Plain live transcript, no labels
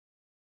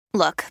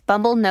Look,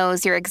 Bumble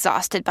knows you're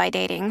exhausted by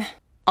dating.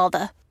 All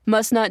the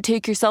must not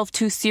take yourself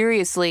too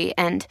seriously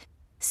and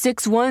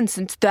 6'1"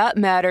 since that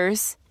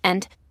matters.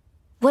 And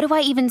what do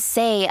I even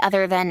say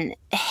other than,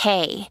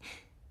 hey?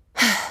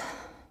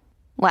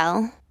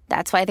 Well,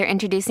 that's why they're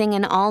introducing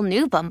an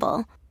all-new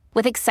Bumble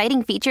with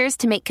exciting features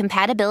to make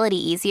compatibility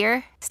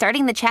easier,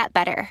 starting the chat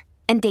better,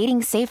 and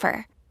dating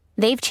safer.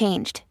 They've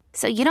changed,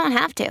 so you don't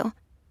have to.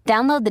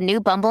 Download the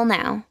new Bumble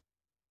now.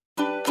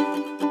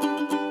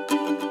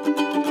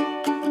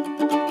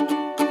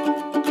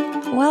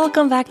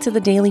 Welcome back to the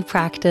Daily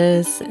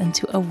Practice and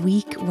to a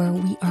week where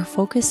we are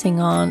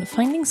focusing on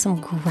finding some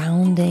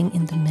grounding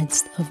in the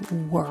midst of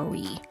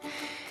worry,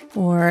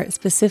 or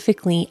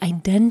specifically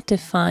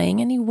identifying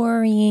any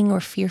worrying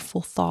or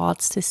fearful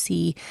thoughts to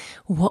see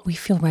what we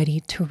feel ready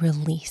to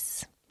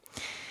release.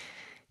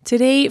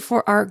 Today,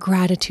 for our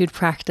gratitude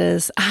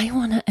practice, I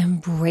want to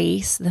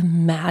embrace the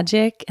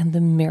magic and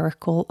the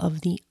miracle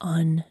of the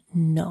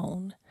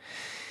unknown.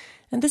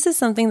 And this is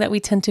something that we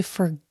tend to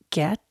forget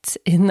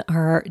in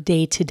our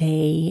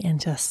day-to-day and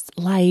just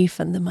life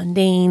and the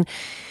mundane,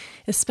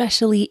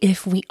 especially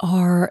if we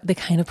are the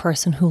kind of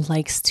person who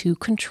likes to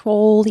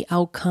control the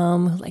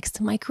outcome, who likes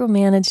to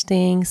micromanage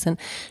things and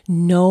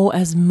know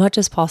as much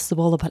as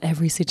possible about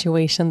every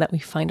situation that we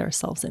find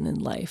ourselves in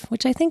life,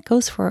 which I think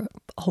goes for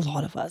a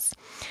lot of us.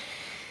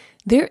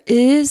 There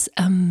is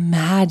a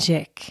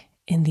magic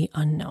in the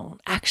unknown.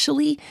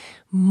 Actually,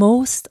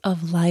 most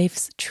of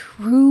life's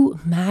true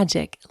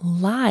magic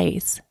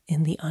lies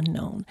in the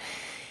unknown,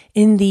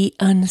 in the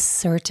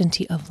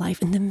uncertainty of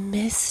life, in the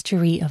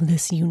mystery of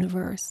this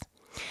universe.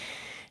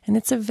 And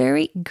it's a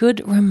very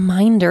good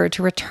reminder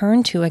to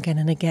return to again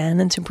and again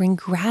and to bring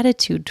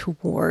gratitude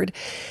toward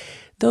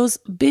those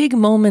big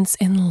moments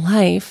in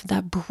life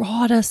that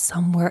brought us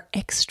somewhere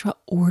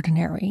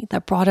extraordinary,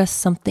 that brought us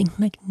something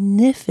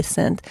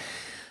magnificent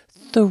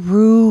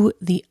through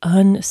the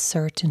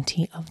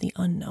uncertainty of the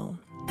unknown.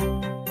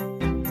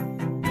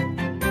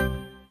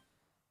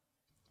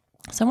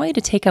 So I want you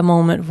to take a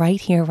moment right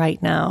here, right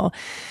now,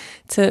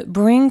 to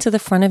bring to the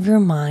front of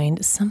your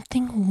mind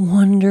something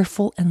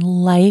wonderful and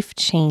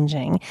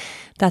life-changing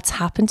that's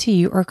happened to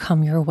you or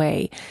come your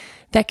way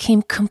that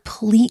came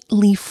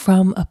completely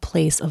from a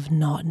place of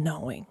not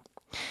knowing.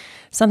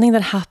 Something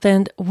that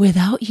happened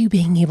without you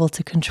being able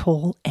to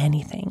control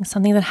anything.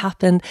 Something that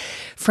happened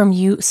from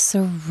you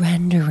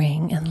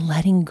surrendering and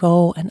letting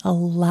go and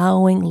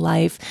allowing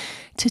life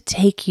to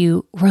take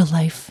you where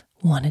life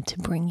wanted to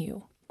bring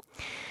you.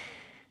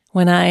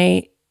 When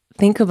I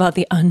think about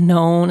the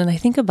unknown and I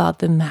think about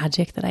the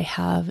magic that I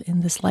have in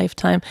this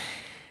lifetime,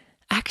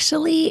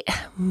 actually,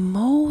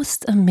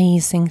 most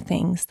amazing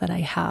things that I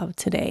have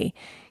today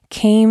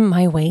came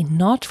my way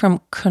not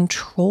from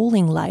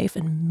controlling life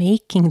and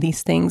making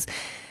these things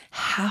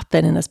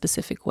happen in a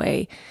specific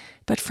way,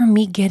 but from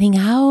me getting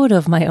out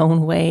of my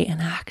own way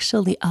and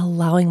actually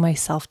allowing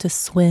myself to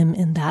swim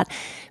in that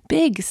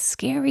big,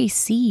 scary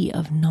sea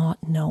of not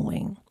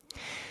knowing.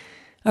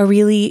 A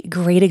really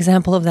great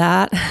example of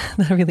that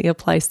really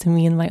applies to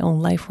me in my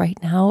own life right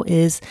now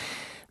is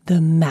the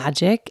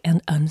magic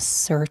and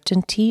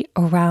uncertainty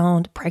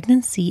around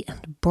pregnancy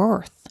and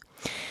birth.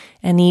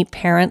 Any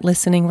parent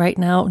listening right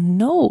now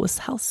knows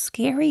how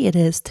scary it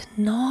is to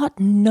not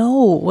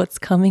know what's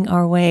coming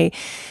our way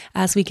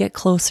as we get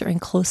closer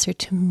and closer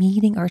to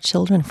meeting our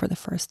children for the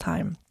first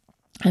time.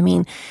 I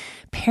mean,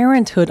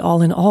 parenthood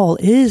all in all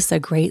is a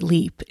great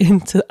leap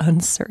into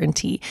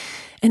uncertainty,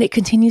 and it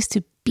continues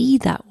to be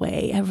that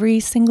way every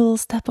single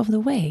step of the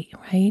way,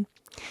 right?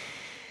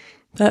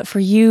 But for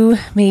you,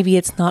 maybe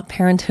it's not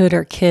parenthood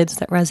or kids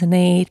that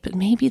resonate, but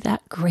maybe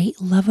that great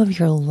love of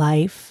your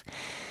life,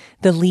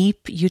 the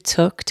leap you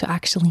took to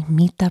actually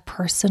meet that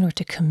person or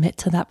to commit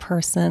to that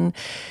person.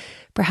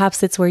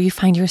 Perhaps it's where you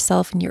find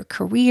yourself in your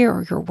career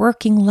or your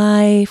working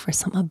life or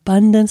some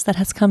abundance that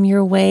has come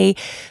your way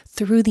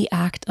through the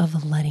act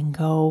of letting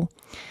go.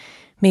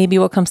 Maybe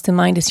what comes to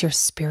mind is your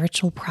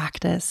spiritual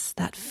practice,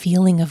 that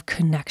feeling of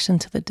connection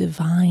to the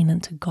divine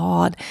and to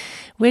God,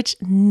 which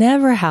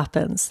never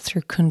happens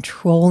through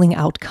controlling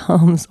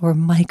outcomes or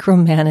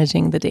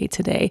micromanaging the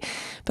day-to-day,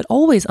 but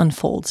always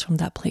unfolds from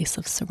that place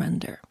of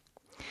surrender.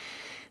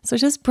 So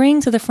just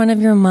bring to the front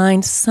of your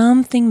mind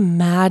something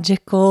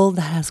magical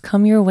that has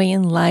come your way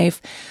in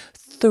life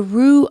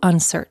through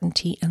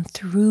uncertainty and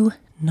through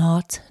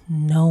not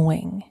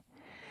knowing.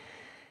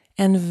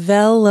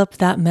 Envelop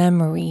that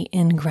memory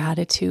in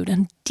gratitude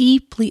and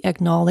deeply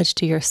acknowledge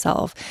to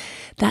yourself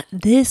that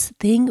this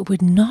thing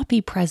would not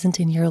be present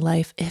in your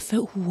life if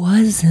it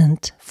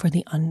wasn't for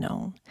the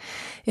unknown,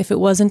 if it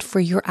wasn't for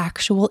your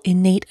actual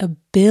innate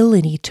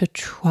ability to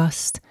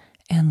trust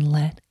and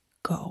let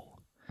go.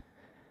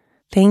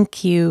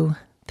 Thank you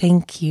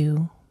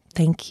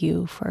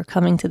for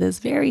coming to this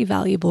very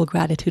valuable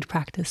gratitude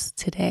practice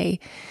today.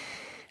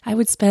 I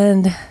would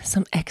spend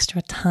some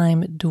extra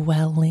time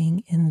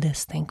dwelling in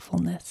this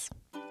thankfulness.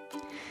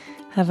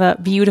 Have a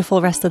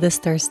beautiful rest of this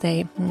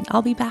Thursday.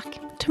 I'll be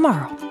back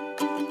tomorrow.